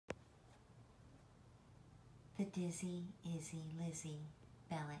Izzy, Lizzy,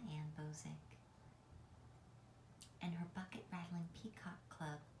 Bella Ann Bozic, and her Bucket Rattling Peacock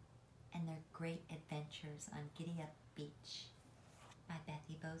Club and their great adventures on Giddy Up Beach by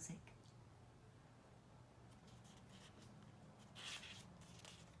Bozic.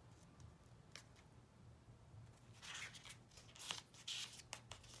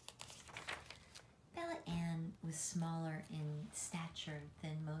 Bella Ann was smaller in stature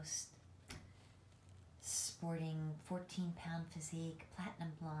than most, sporting 14-pound physique,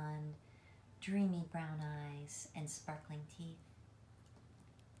 platinum blonde, dreamy brown eyes, and sparkling teeth.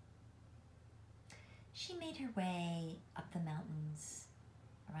 She made her way up the mountains,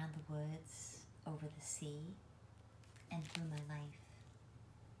 around the woods, over the sea, and through my life.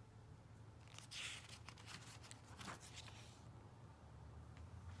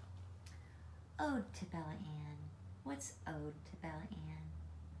 Ode to Bella Ann. What's ode to Bella Ann?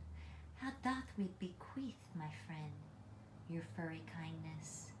 How doth we bequeath, my friend, your furry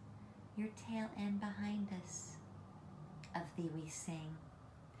kindness, your tail end behind us? Of thee we sing,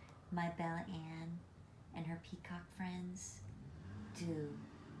 my Bella Ann and her peacock friends, do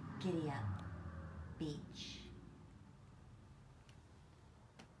Giddy Up Beach.